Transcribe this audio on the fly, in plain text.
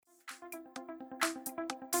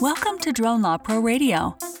Welcome to Drone Law Pro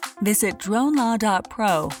Radio. Visit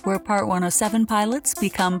dronelaw.pro, where Part 107 pilots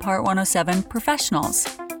become Part 107 professionals.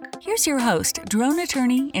 Here's your host, drone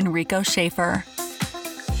attorney Enrico Schaefer.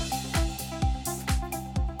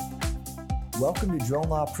 Welcome to Drone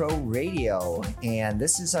Law Pro Radio, and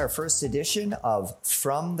this is our first edition of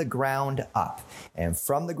From the Ground Up. And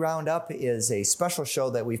From the Ground Up is a special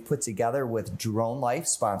show that we've put together with Drone Life,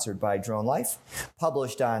 sponsored by Drone Life,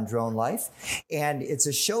 published on Drone Life. And it's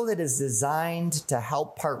a show that is designed to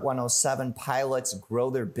help Part 107 pilots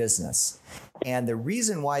grow their business. And the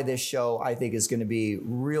reason why this show, I think, is going to be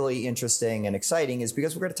really interesting and exciting is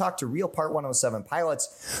because we're going to talk to real Part 107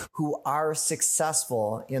 pilots who are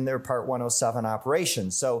successful in their Part 107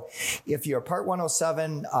 operations. So if you're a Part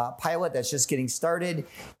 107 pilot that's just getting started,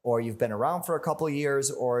 or you've been around for a couple of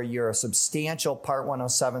years, or you're a substantial Part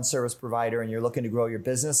 107 service provider and you're looking to grow your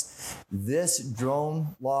business, this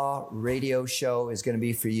Drone Law Radio show is going to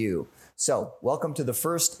be for you. So welcome to the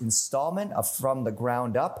first installment of From the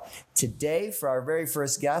Ground Up. Today, for our very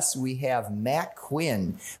first guest, we have Matt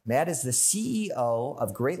Quinn. Matt is the CEO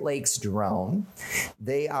of Great Lakes Drone.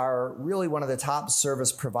 They are really one of the top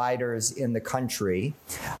service providers in the country.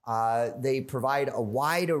 They provide a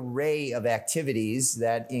wide array of activities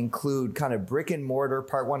that include kind of brick and mortar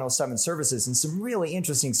Part 107 services and some really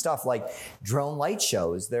interesting stuff like drone light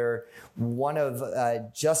shows. They're one of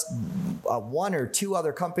just one or two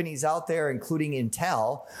other companies out there, including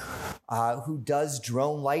Intel, who does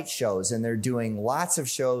drone light shows. And they're doing lots of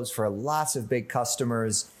shows for lots of big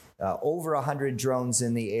customers, over 100 drones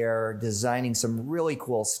in the air, designing some really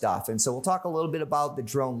cool stuff. And so we'll talk a little bit about the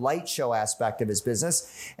drone light show aspect of his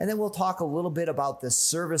business. And then we'll talk a little bit about the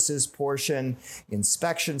services portion,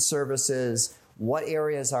 inspection services, what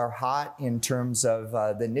areas are hot in terms of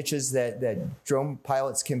the niches that drone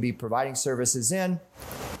pilots can be providing services in.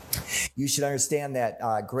 You should understand that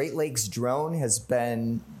Great Lakes Drone has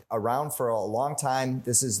been around for a long time.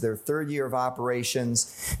 This is their third year of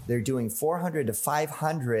operations. They're doing 400 to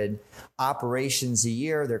 500 operations a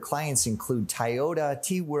year. Their clients include Toyota,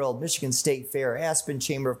 T-World, Michigan State Fair, Aspen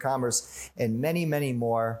Chamber of Commerce, and many, many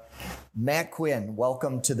more. Matt Quinn,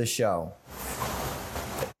 welcome to the show.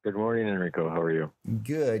 Good morning, Enrico. How are you?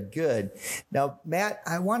 Good. Now, Matt,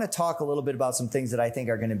 I want to talk a little bit about some things that I think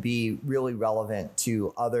are going to be really relevant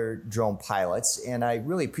to other drone pilots. And I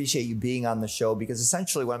really appreciate you being on the show because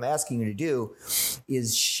essentially what I'm asking you to do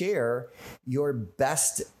is share your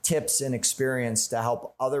best tips and experience to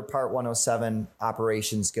help other Part 107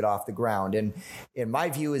 operations get off the ground. And in my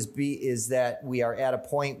view is that we are at a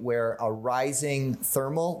point where a rising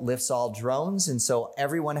thermal lifts all drones. And so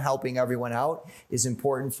everyone helping everyone out is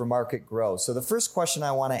important for market growth. So the first question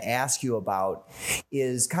I want to ask you about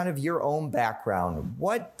is kind of your own background.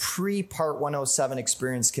 What pre-Part 107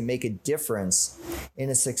 experience can make a difference in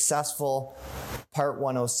a successful Part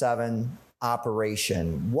 107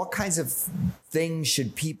 operation? What kinds of things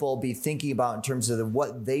should people be thinking about in terms of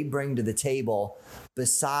what they bring to the table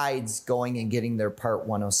besides going and getting their Part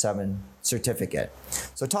 107 certificate?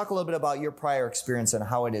 So talk a little bit about your prior experience and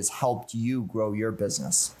how it has helped you grow your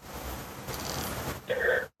business.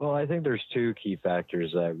 Well, I think there's two key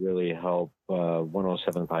factors that really help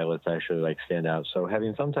 107 pilots actually stand out. So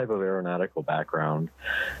having some type of aeronautical background,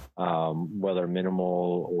 whether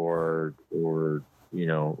minimal or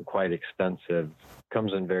quite expensive,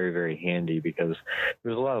 comes in very, very handy because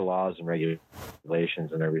there's a lot of laws and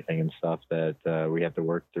regulations and everything and stuff that we have to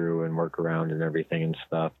work through and work around and everything and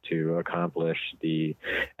stuff to accomplish the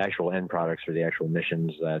actual end products or the actual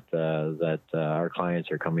missions that our clients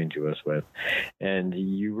are coming to us with. And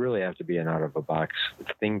you really have to be an out-of-the-box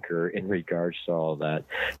thinker in regards to all that.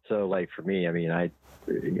 So like for me, I mean, I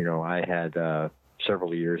had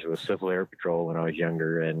several years with Civil Air Patrol when I was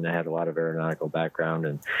younger, and I had a lot of aeronautical background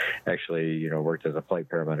and actually, worked as a flight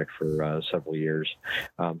paramedic for several years.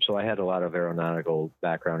 So I had a lot of aeronautical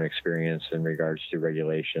background experience in regards to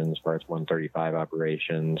regulations, Parts 135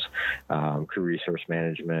 operations, crew resource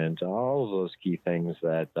management, all of those key things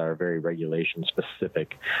that are very regulation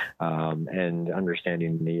specific, and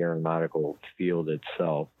understanding the aeronautical field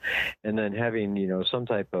itself. And then having, some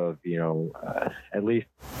type of, at least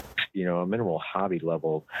a minimal hobby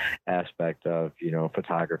level aspect of,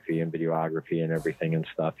 photography and videography and everything and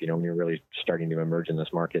stuff, when you're really starting to emerge in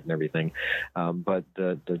this market and everything. But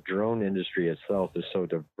the drone industry itself is so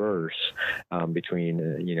diverse between,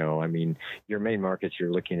 your main markets,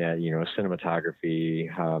 you're looking at, cinematography,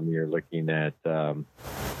 you're looking at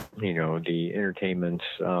the entertainment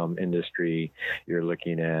industry, you're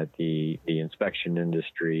looking at the inspection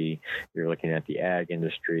industry, you're looking at the ag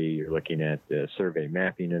industry, you're looking at the survey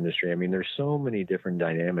mapping industry. I mean, there's so many different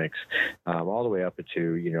dynamics, all the way up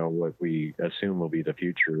to, what we assume will be the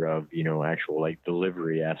future of, actual like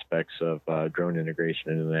delivery aspects of drone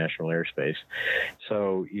integration into the national airspace.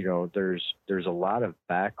 So, there's a lot of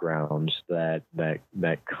backgrounds that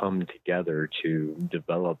come together to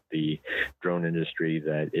develop the drone industry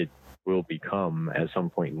that it will become at some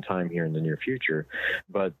point in time here in the near future.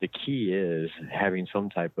 But the key is having some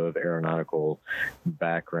type of aeronautical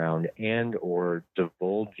background and or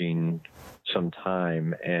divulging some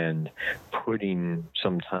time and putting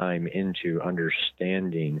some time into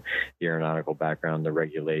understanding the aeronautical background, the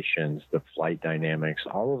regulations, the flight dynamics,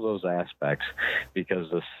 all of those aspects, because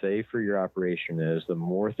the safer your operation is, the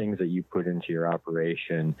more things that you put into your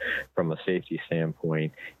operation from a safety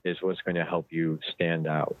standpoint is what's going to help you stand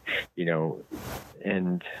out.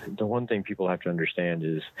 And the one thing people have to understand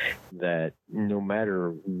is that no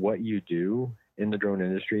matter what you do in the drone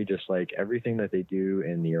industry, just like everything that they do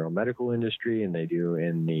in the aeromedical industry and they do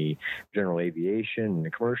in the general aviation and the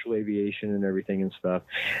commercial aviation and everything and stuff,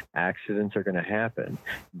 accidents are going to happen.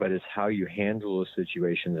 But it's how you handle those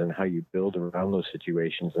situations and how you build around those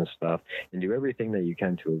situations and stuff and do everything that you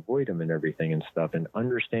can to avoid them and everything and stuff, and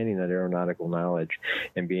understanding that aeronautical knowledge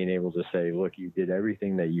and being able to say, look, you did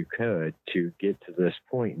everything that you could to get to this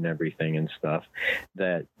point and everything and stuff,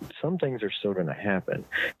 that some things are still going to happen.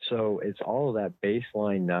 So it's all of that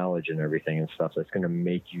baseline knowledge and everything and stuff that's going to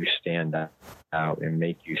make you stand out and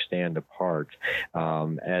make you stand apart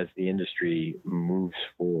as the industry moves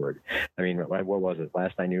forward. I mean, what was it?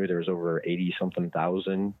 Last I knew, there was over 80-something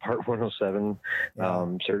thousand Part 107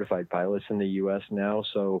 certified pilots in the U.S. now.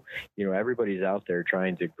 So, everybody's out there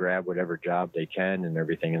trying to grab whatever job they can and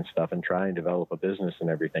everything and stuff and try and develop a business and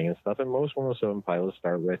everything and stuff. And most 107 pilots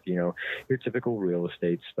start with, your typical real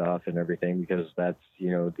estate stuff and everything, because that's,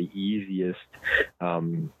 the easiest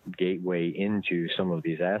gateway into some of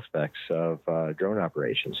these aspects of drone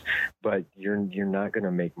operations. But you're not going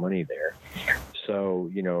to make money there. So,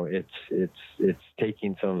 it's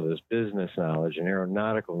taking some of this business knowledge and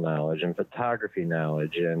aeronautical knowledge and photography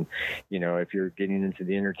knowledge. And, if you're getting into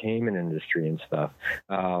the entertainment industry and stuff,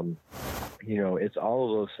 it's all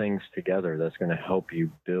of those things together that's going to help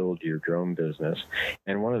you build your drone business.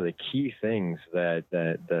 And one of the key things that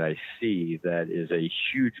I see that is a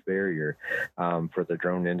huge barrier for the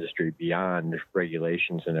drone industry beyond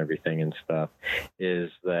regulations and everything and stuff is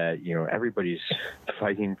that, everybody's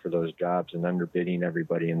fighting for those jobs and underbidding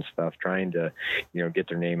everybody and stuff, trying to, get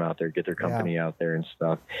their name out there, get their company out there and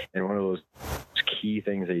stuff. And one of those key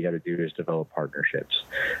things that you got to do is develop partnerships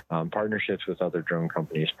with other drone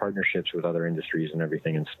companies, partnerships with other industries and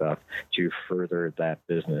everything and stuff to further that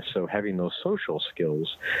business. So having those social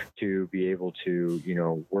skills to be able to,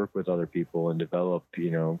 work with other people and develop,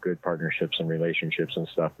 good partnerships and relationships and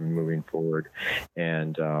stuff and moving forward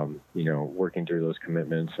and, working through those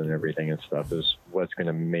commitments and everything and stuff is what's going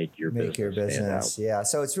to make your business. Yeah.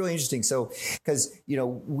 So it's really interesting. So, because,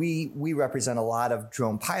 we represent a lot of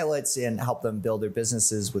drone pilots and help them build their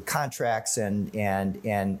businesses with contracts and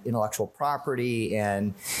intellectual property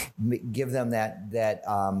and give them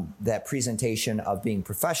that presentation of being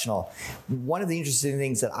professional. One of the interesting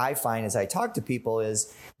things that I find as I talk to people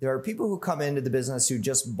is there are people who come into the business who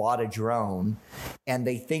just bought a drone and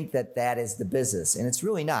they think that is the business, and it's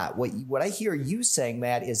really not. What I hear you saying,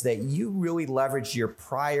 Matt, is that you really leveraged your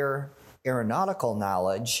prior aeronautical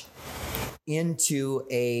knowledge into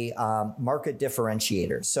a market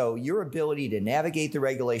differentiator. So your ability to navigate the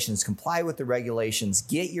regulations, comply with the regulations,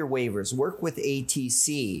 get your waivers, work with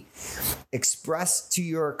ATC, express to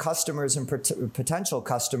your customers and potential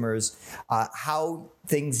customers how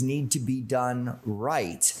things need to be done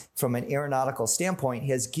right from an aeronautical standpoint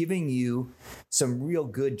has given you some real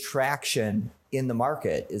good traction in the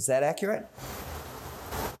market. Is that accurate?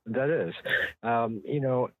 That is.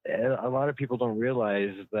 A lot of people don't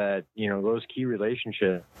realize that, those key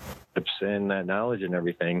relationships and that knowledge and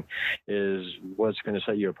everything is what's going to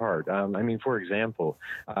set you apart. For example,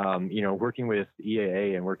 working with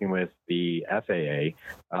EAA and working with the FAA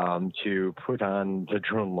to put on the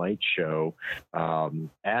Drone Light Show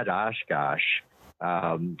at Oshkosh,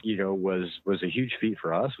 was a huge feat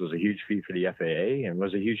for us, was a huge feat for the FAA, and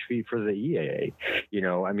was a huge feat for the EAA.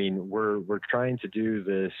 We're trying to do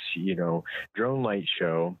this, drone light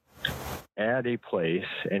show at a place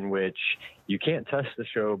in which, you can't test the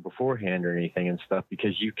show beforehand or anything and stuff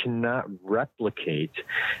because you cannot replicate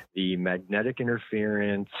the magnetic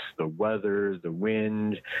interference, the weather, the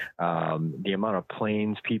wind, the amount of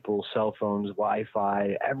planes, people, cell phones,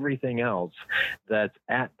 Wi-Fi, everything else that's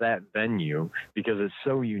at that venue, because it's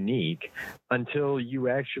so unique, until you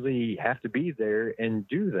actually have to be there and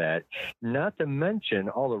do that. Not to mention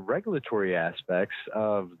all the regulatory aspects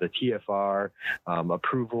of the TFR,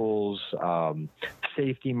 approvals,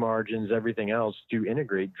 safety margins, everything else to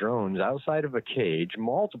integrate drones outside of a cage,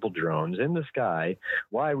 multiple drones in the sky.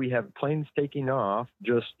 Why we have planes taking off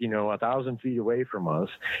just, 1,000 feet away from us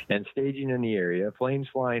and staging in the area, planes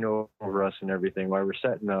flying over us and everything while we're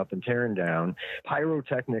setting up and tearing down,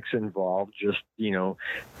 pyrotechnics involved just,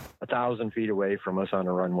 1,000 feet away from us on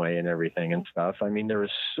a runway and everything and stuff. I mean, there are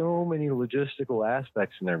so many logistical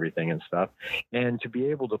aspects and everything and stuff. And to be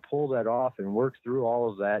able to pull that off and work through all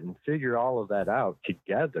of that and figure all of that out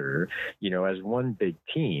together, as one big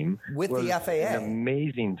team with the FAA, an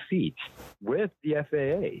amazing feat with the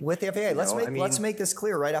FAA. With the FAA, let's make this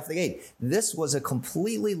clear right off the gate. This was a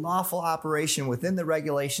completely lawful operation within the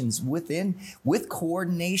regulations, with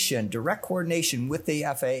coordination, direct coordination with the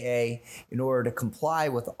FAA in order to comply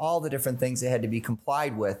with all the different things that had to be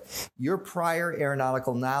complied with. Your prior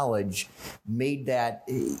aeronautical knowledge made that,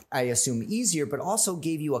 I assume, easier, but also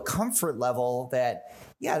gave you a comfort level that,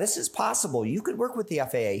 yeah, this is possible. You could work with the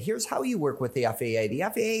FAA. Here's how you work with the FAA. The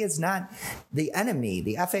FAA is not the enemy.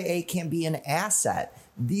 The FAA can be an asset.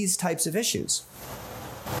 These types of issues.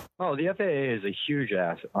 Oh, the FAA is a huge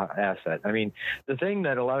asset. I mean, the thing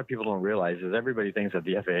that a lot of people don't realize is everybody thinks that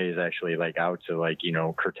the FAA is actually out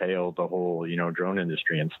to curtail the whole, drone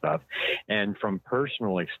industry and stuff. And from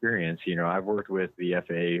personal experience, I've worked with the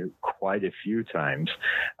FAA quite a few times.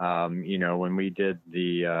 When we did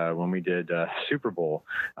Super Bowl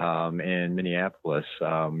in Minneapolis,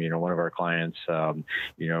 one of our clients,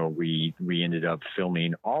 we ended up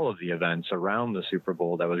filming all of the events around the Super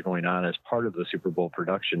Bowl that was going on as part of the Super Bowl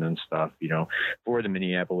production and stuff, for the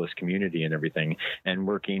Minneapolis community and everything, and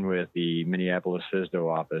working with the Minneapolis FSDO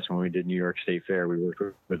office. When we did New York State Fair, we worked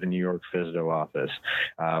with the New York FSDO office.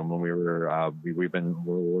 When we're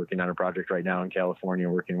working on a project right now in California,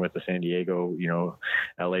 working with the San Diego,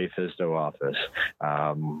 LA FSDO office,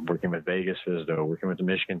 working with Vegas FSDO, working with the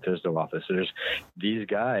Michigan FSDO office. There's these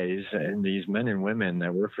guys and these men and women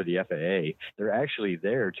that work for the FAA. They're actually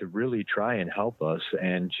there to really try and help us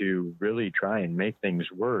and to really try and make things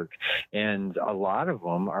work. And a lot of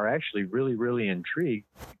them are actually really, really intrigued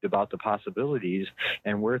about the possibilities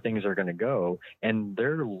and where things are going to go. And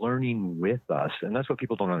they're learning with us. And that's what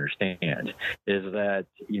people don't understand, is that,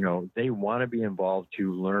 they want to be involved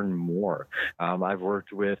to learn more. I've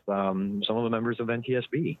worked with some of the members of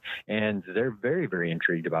NTSB, and they're very, very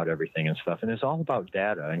intrigued about everything and stuff. And it's all about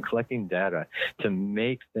data and collecting data to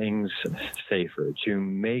make things safer, to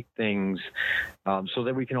make things so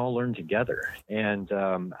that we can all learn together. And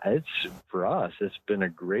for us, it's been a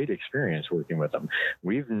great experience working with them.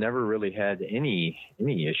 We've never really had any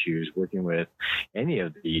issues working with any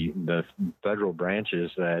of the federal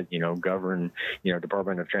branches that, govern,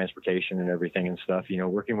 Department of Transportation and everything and stuff,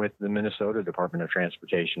 working with the Minnesota Department of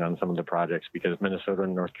Transportation on some of the projects, because Minnesota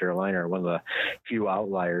and North Carolina are one of the few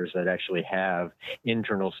outliers that actually have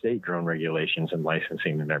internal state drone regulations and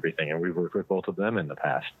licensing and everything. And we've worked with both of them in the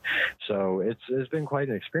past. So it's been quite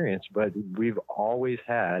an experience, but we've always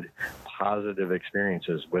had positive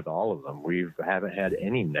experiences with all of them. We haven't had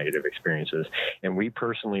any negative experiences. And we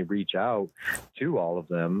personally reach out to all of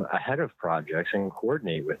them ahead of projects and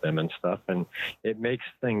coordinate with them and stuff. And it makes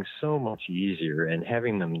things so much easier. And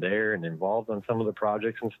having them there and involved on some of the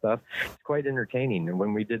projects and stuff, it's quite entertaining. And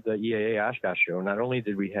when we did the EAA Oshkosh show, not only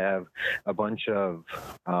did we have a bunch of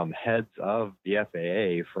heads of the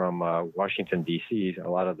FAA from Washington, D.C., a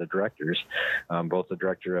lot of the directors, both the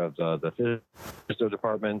director of the FSDO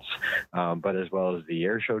departments, but as well as the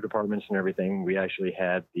air show departments and everything. We actually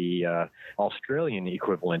had the Australian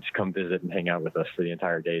equivalent come visit and hang out with us for the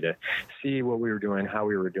entire day to see what we were doing, how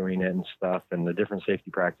we were doing it and stuff, and the different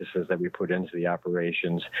safety practices that we put into the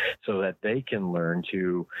operations so that they can learn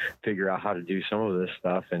to figure out how to do some of this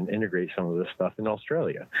stuff and integrate some of this stuff in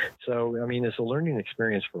Australia. So, I mean, it's a learning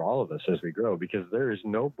experience for all of us as we grow, because there is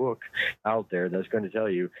no book out there that's going to tell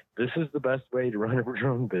you this is the best way to run a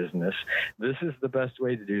drone business. This is the best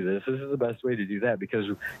way to do this. This is the best way to do that, because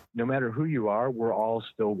no matter who you are, we're all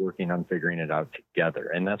still working on figuring it out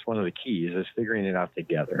together. And that's one of the keys, is figuring it out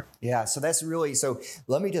together. Yeah. So that's really, so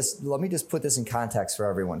let me just put this in context for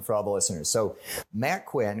everyone, for all the listeners. So Matt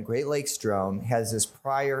Quinn, Great Lakes Drone, has this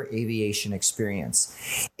prior aviation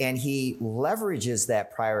experience, and he leverages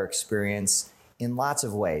that prior experience in lots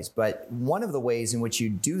of ways. But one of the ways in which you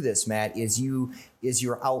do this, Matt, is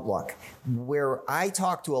your outlook. Where I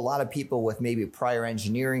talk to a lot of people with maybe prior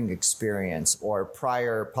engineering experience or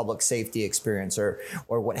prior public safety experience or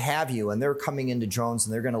what have you, and they're coming into drones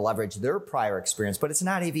and they're going to leverage their prior experience, but it's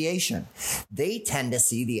not aviation. They tend to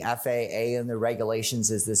see the FAA and the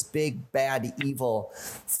regulations as this big, bad, evil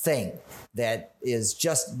thing that is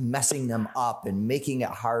just messing them up and making it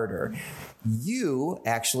harder. You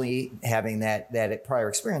actually, having that prior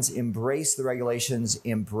experience, embrace the regulations,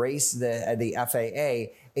 embrace the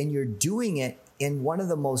FAA, and you're doing it in one of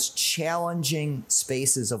the most challenging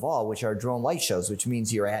spaces of all, which are drone light shows, which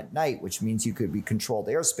means you're at night, which means you could be controlled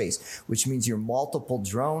airspace, which means you're multiple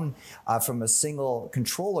drone from a single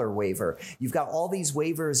controller waiver. You've got all these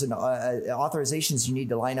waivers and authorizations you need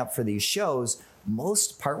to line up for these shows.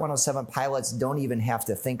 Most Part 107 pilots don't even have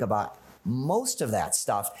to think about most of that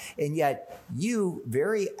stuff. And yet you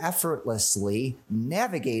very effortlessly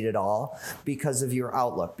navigate it all because of your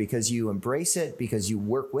outlook, because you embrace it, because you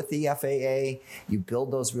work with the FAA, you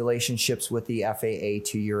build those relationships with the FAA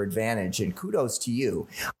to your advantage. And kudos to you.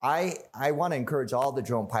 I want to encourage all the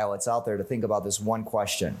drone pilots out there to think about this one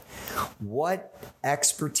question. What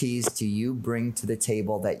expertise do you bring to the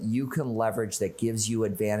table that you can leverage that gives you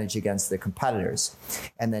advantage against the competitors?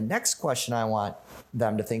 And the next question I want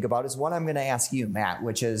them to think about is one I'm going to ask you, Matt,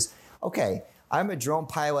 which is, okay, I'm a drone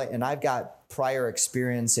pilot and I've got prior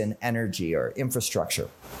experience in energy or infrastructure.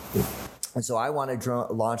 And so I want to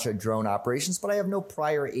launch a drone operations, but I have no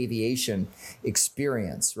prior aviation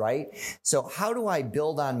experience, right? So how do I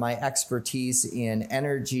build on my expertise in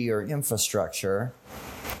energy or infrastructure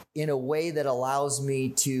in a way that allows me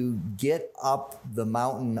to get up the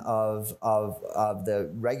mountain of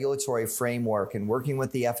the regulatory framework and working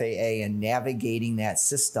with the FAA and navigating that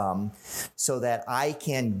system so that I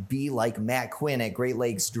can be like Matt Quinn at Great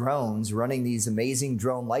Lakes Drones, running these amazing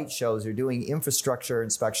drone light shows or doing infrastructure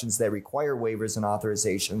inspections that require waivers and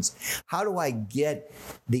authorizations? How do I get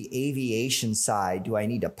the aviation side? Do I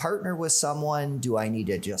need to partner with someone? Do I need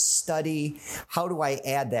to just study? How do I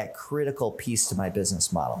add that critical piece to my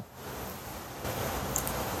business model?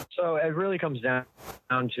 So it really comes down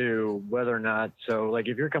to whether or not, so like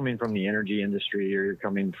if you're coming from the energy industry or you're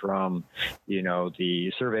coming from,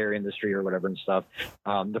 the surveyor industry or whatever and stuff,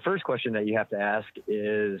 the first question that you have to ask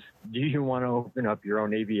is, do you want to open up your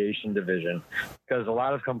own aviation division? Because a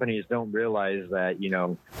lot of companies don't realize that,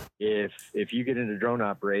 if you get into drone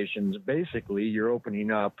operations, basically you're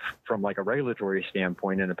opening up from like a regulatory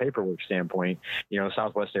standpoint and a paperwork standpoint,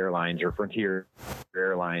 Southwest Airlines or Frontier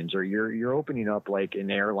Airlines, or you're opening up like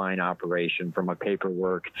an airline operation from a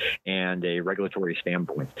paperwork and a regulatory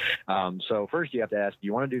standpoint. So first you have to ask, do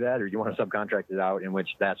you want to do that or do you want to subcontract it out, in which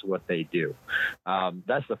that's what they do?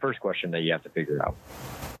 That's the first question that you have to figure out.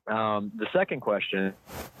 The second question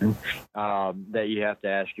that you have to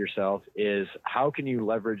ask yourself is, how can you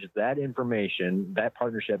leverage that information, that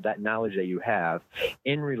partnership, that knowledge that you have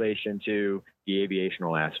in relation to the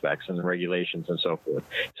aviational aspects and the regulations and so forth?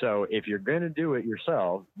 So if you're going to do it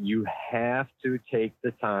yourself, you have to take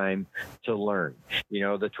the time to learn.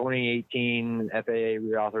 The 2018 FAA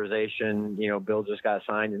reauthorization, bill just got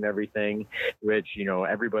signed and everything, which,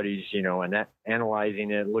 everybody's,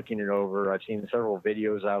 analyzing it, looking it over. I've seen several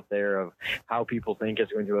videos out there of how people think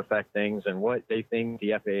it's going to affect things and what they think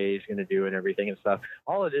the FAA is going to do and everything and stuff.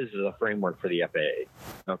 All it is a framework for the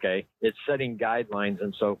FAA. Okay. It's setting guidelines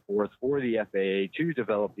and so forth for the FAA to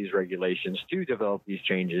develop these regulations, to develop these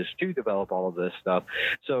changes, to develop all of this stuff.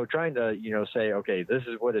 So trying to, say, okay, this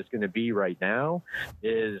is what it's going to be right now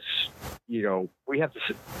is, we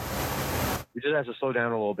just have to slow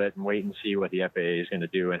down a little bit and wait and see what the FAA is going to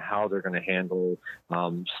do and how they're going to handle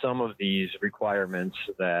some of these requirements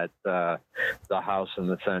that the House and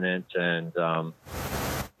the Senate and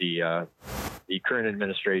the current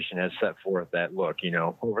administration has set forth that, look,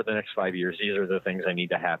 over the next 5 years, these are the things that need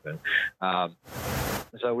to happen.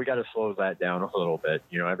 So we got to slow that down a little bit.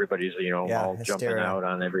 Everybody's, all jumping out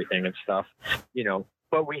on everything and stuff,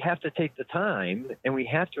 But we have to take the time and we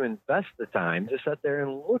have to invest the time to sit there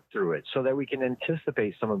and look through it so that we can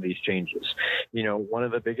anticipate some of these changes. One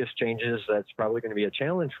of the biggest changes that's probably going to be a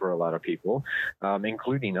challenge for a lot of people,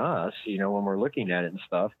 including us, when we're looking at it and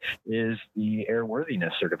stuff, is the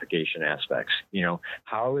airworthiness certification aspects.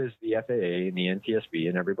 How is the FAA and the NTSB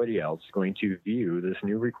and everybody else going to view this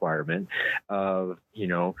new requirement of,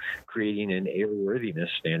 creating an airworthiness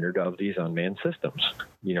standard of these unmanned systems?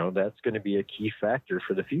 That's going to be a key factor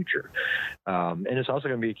for the future. And it's also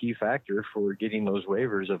going to be a key factor for getting those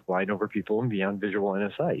waivers of flying over people and beyond visual line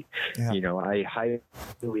of sight. Yeah. I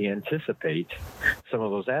highly anticipate some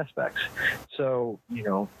of those aspects. So,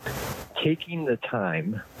 taking the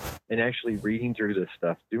time and actually reading through this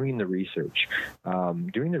stuff, doing the research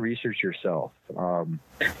yourself.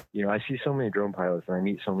 I see so many drone pilots, and I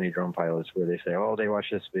meet so many drone pilots where they say, oh, they watch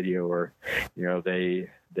this video, or, they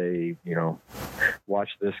watch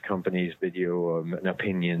this company's video and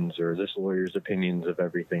opinions, or this lawyer's opinions of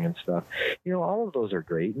everything and stuff. All of those are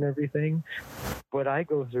great and everything, but I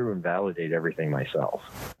go through and validate everything myself.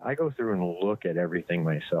 I go through and look at everything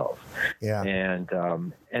myself. Yeah.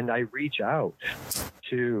 And I reach out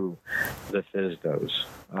to the FSDOs.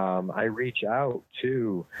 I reach out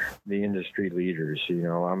to the industry leaders.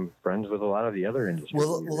 I'm friends with a lot of the other industry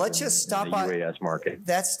leaders. Well, let's just stop in the UAS market.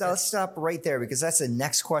 Let's stop right there, because that's the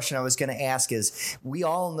next question I was going to ask. Is we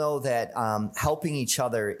all know that helping each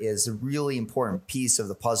other is a really important piece of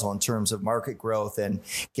the puzzle in terms of market growth and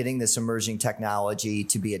getting this emerging technology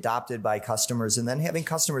to be adopted by customers, and then having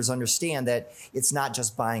customers understand that it's not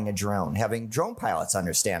just buying a drone. Having drone pilots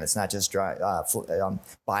understand it's not just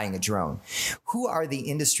buying a drone. Who are the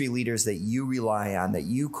industry leaders that you rely on, that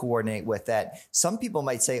you coordinate with, that some people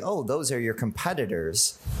might say, oh, those are your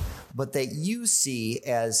competitors, but that you see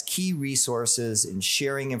as key resources in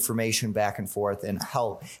sharing information back and forth and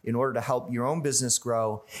help in order to help your own business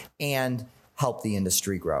grow and help the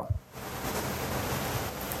industry grow?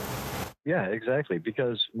 Yeah, exactly.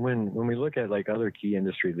 Because when we look at like other key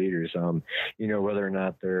industry leaders, whether or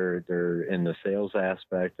not they're in the sales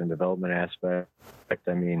aspect and development aspect,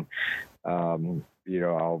 I mean,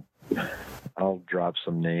 I'll drop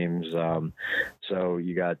some names. So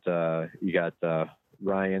you got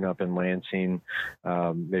Ryan up in Lansing,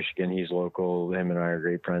 Michigan. He's local. Him and I are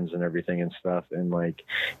great friends and everything and stuff. And like,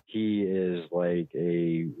 he is like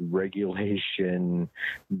a regulation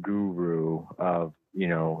guru of,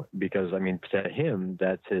 because I mean, to him,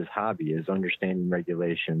 that's his hobby, is understanding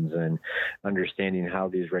regulations and understanding how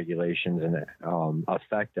these regulations and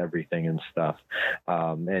affect everything and stuff.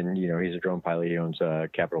 And he's a drone pilot. He owns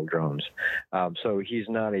Capital Drones. So he's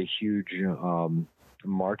not a huge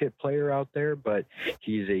market player out there, but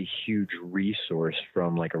he's a huge resource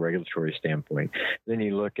from like a regulatory standpoint. Then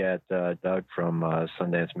you look at Doug from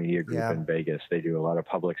Sundance Media Group in Vegas. They do a lot of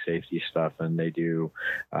public safety stuff, and they do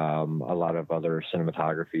a lot of other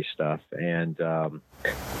cinematography stuff. And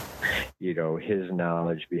his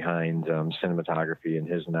knowledge behind cinematography and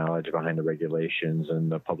his knowledge behind the regulations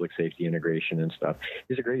and the public safety integration and stuff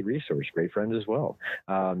is a great resource, great friend as well.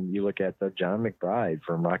 You look at John McBride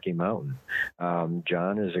from Rocky Mountain.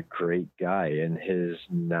 John is a great guy, and his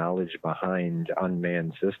knowledge behind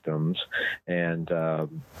unmanned systems and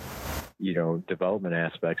development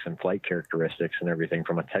aspects and flight characteristics and everything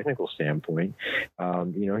from a technical standpoint,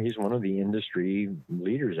 he's one of the industry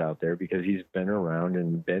leaders out there, because he's been around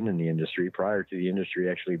and been in the industry prior to the industry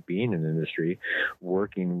actually being an industry,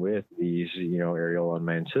 working with these, aerial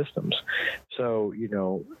unmanned systems. So,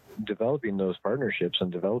 developing those partnerships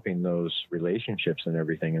and developing those relationships and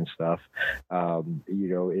everything and stuff,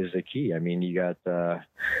 is the key. I mean, you got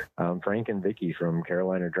Frank and Vicky from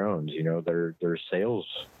Carolina Drones. Their sales,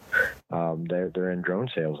 they're in drone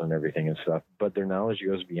sales and everything and stuff, but their knowledge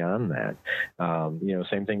goes beyond that.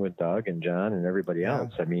 Same thing with Doug and John and everybody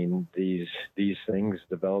else. I mean, these things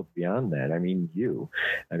develop beyond that. I mean, you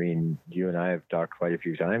and I have talked quite a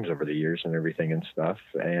few times over the years and everything and stuff,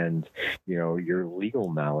 and your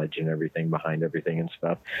legal knowledge and everything behind everything and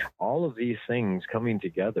stuff, all of these things coming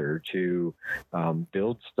together to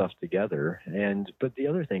build stuff together. But the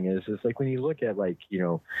other thing is like, when you look at like,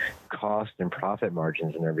 cost and profit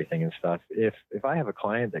margins and everything and stuff, if I have a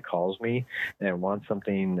client that calls me and wants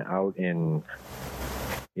something out in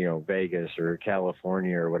Vegas or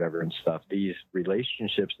California or whatever and stuff, these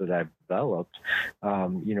relationships that I've developed,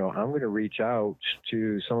 I'm going to reach out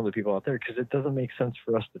to some of the people out there, because it doesn't make sense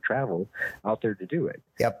for us to travel out there to do it.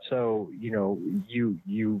 Yep. So,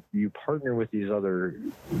 you partner with these other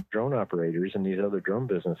drone operators and these other drone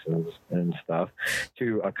businesses and stuff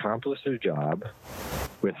to accomplish their job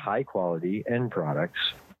with high quality end products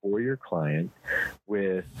for your client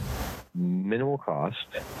with minimal cost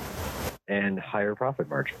and higher profit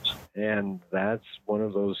margins. And that's one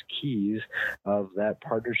of those keys of that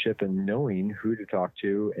partnership, and knowing who to talk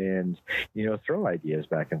to and, throw ideas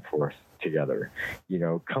back and forth together.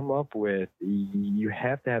 Come up with, you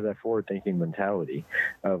have to have that forward thinking mentality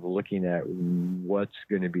of looking at what's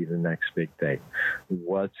going to be the next big thing,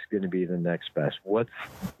 what's going to be the next best, what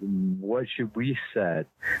should we set?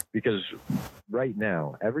 Because right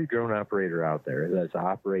now, every drone operator out there that's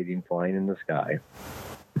operating, flying in the sky,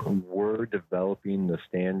 we're developing the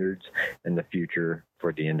standards and the future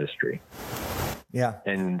for the industry. Yeah.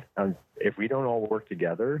 And if we don't all work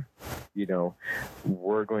together,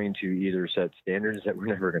 we're going to either set standards that we're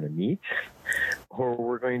never going to meet, or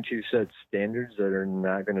we're going to set standards that are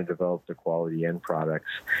not going to develop the quality end products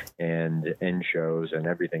and end shows and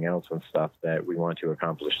everything else and stuff that we want to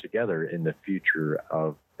accomplish together in the future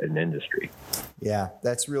of an industry. Yeah,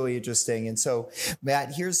 that's really interesting. And so,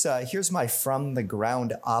 Matt, here's my from the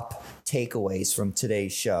ground up takeaways from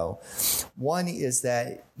today's show. One is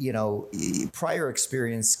that, prior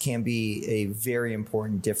experience can be a very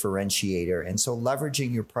important differentiator. And so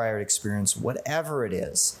leveraging your prior experience, whatever it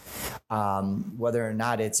is, whether or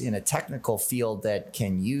not it's in a technical field that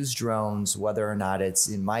can use drones, whether or not it's,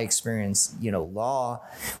 in my experience, law,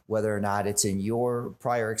 whether or not it's in your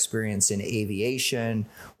prior experience in aviation,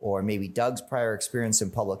 or maybe Doug's prior experience in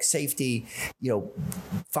public safety,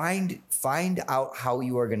 find out how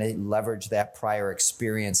you are going to leverage that prior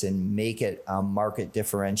experience and make it a market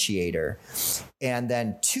differentiator. And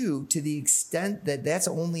then two, to the extent that that's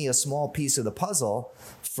only a small piece of the puzzle,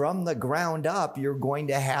 from the ground up, you're going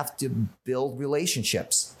to have to build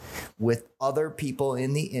relationships with other people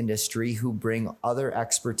in the industry who bring other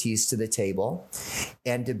expertise to the table,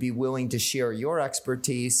 and to be willing to share your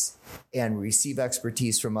expertise and receive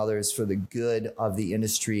expertise from others for the good of the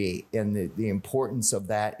industry and the importance of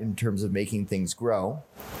that in terms of making things grow.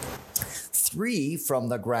 3, from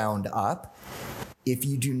the ground up, if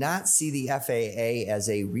you do not see the FAA as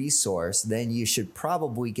a resource, then you should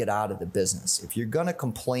probably get out of the business. If you're going to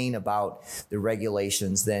complain about the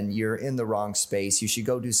regulations, then you're in the wrong space. You should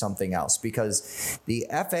go do something else, because the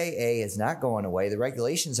FAA is not going away. The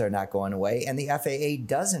regulations are not going away. And the FAA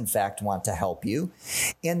does, in fact, want to help you.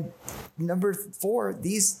 And number 4,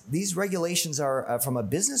 these regulations are, from a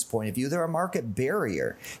business point of view, they're a market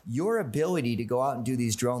barrier. Your ability to go out and do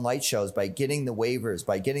these drone light shows by getting the waivers,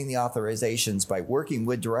 by getting the authorizations, by working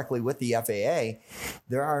directly with the FAA,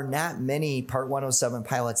 there are not many Part 107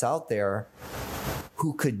 pilots out there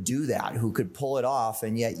who could do that, who could pull it off,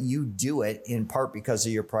 and yet you do it in part because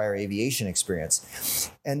of your prior aviation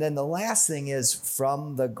experience. And then the last thing is,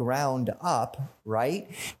 from the ground up, right,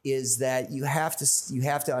 is that you have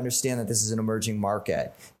to understand that this is an emerging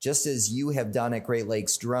market. Just as you have done at Great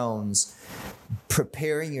Lakes Drones,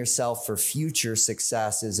 preparing yourself for future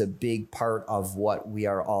success is a big part of what we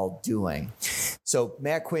are all doing. So,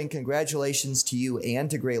 Matt Quinn, congratulations to you and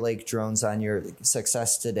to Great Lakes Drones on your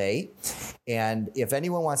success today. And if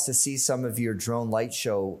anyone wants to see some of your drone light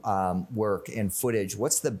show work and footage,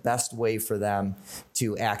 what's the best way for them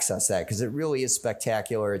to access that? Because it really is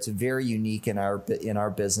spectacular. It's very unique in our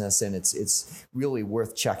business, and it's really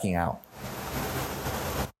worth checking out.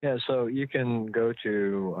 Yeah, so you can go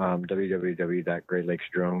to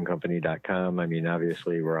www.greatlakesdronecompany.com. I mean,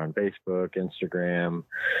 obviously, we're on Facebook, Instagram,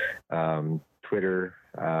 Twitter,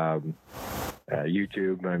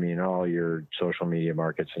 YouTube. I mean, all your social media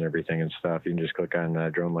markets and everything and stuff. You can just click on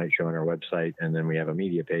Drone Light Show on our website, and then we have a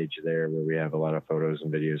media page there where we have a lot of photos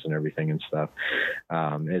and videos and everything and stuff.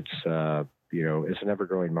 It's an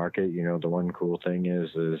ever-growing market. The one cool thing is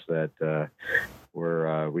that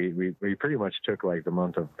we pretty much took like the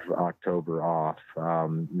month of October off,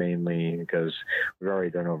 mainly because we've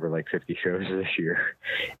already done over like 50 shows this year,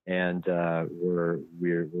 and we're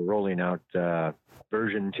rolling out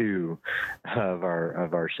version 2 of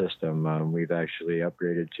our system. We've actually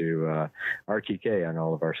upgraded to RTK on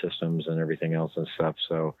all of our systems and everything else and stuff.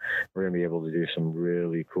 So we're going to be able to do some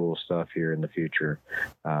really cool stuff here in the future.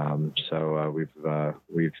 So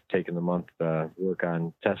we've taken the month work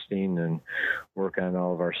on testing and work on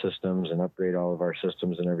all of our systems and upgrade all of our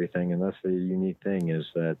systems and everything. And that's the unique thing, is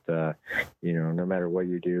that no matter what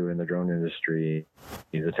you do in the drone industry,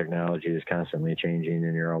 the technology is constantly changing,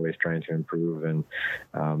 and you're always trying to improve and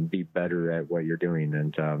be better at what you're doing.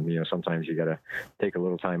 And sometimes you got to take a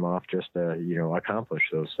little time off just to accomplish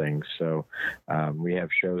those things. So we have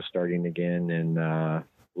shows starting again in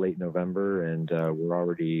late November, and we're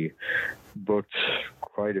already booked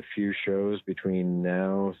quite a few shows between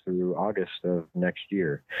now through August of next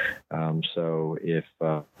year. So if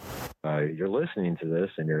you're listening to this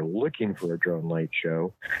and you're looking for a drone light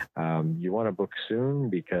show, you want to book soon,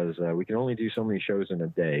 because we can only do so many shows in a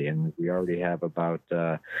day, and we already have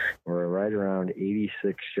we're right around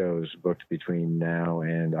 86 shows booked between now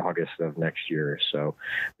and August of next year. So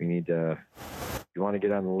we need to, if you want to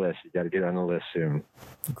get on the list, you got to get on the list soon.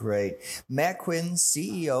 Great. Matt Quinn,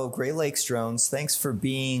 CEO of Great Lakes Drones, thanks for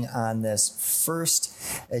being on this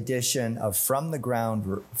first edition of From the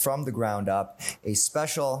Ground Up, a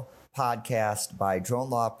special podcast by Drone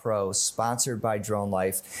Law Pro, sponsored by Drone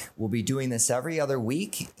Life. We'll be doing this every other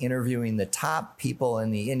week, interviewing the top people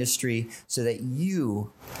in the industry so that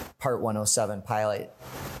you, Part 107 pilot,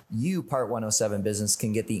 you, Part 107 business,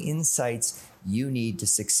 can get the insights you need to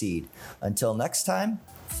succeed. Until next time,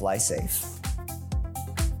 fly safe.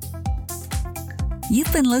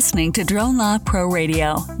 You've been listening to Drone Law Pro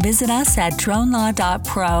Radio. Visit us at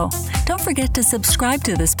dronelaw.pro. Don't forget to subscribe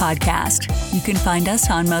to this podcast. You can find us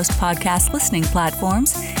on most podcast listening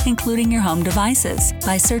platforms, including your home devices,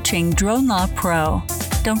 by searching Drone Law Pro.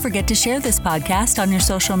 Don't forget to share this podcast on your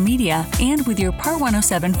social media and with your Part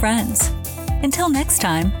 107 friends. Until next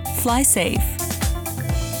time, fly safe.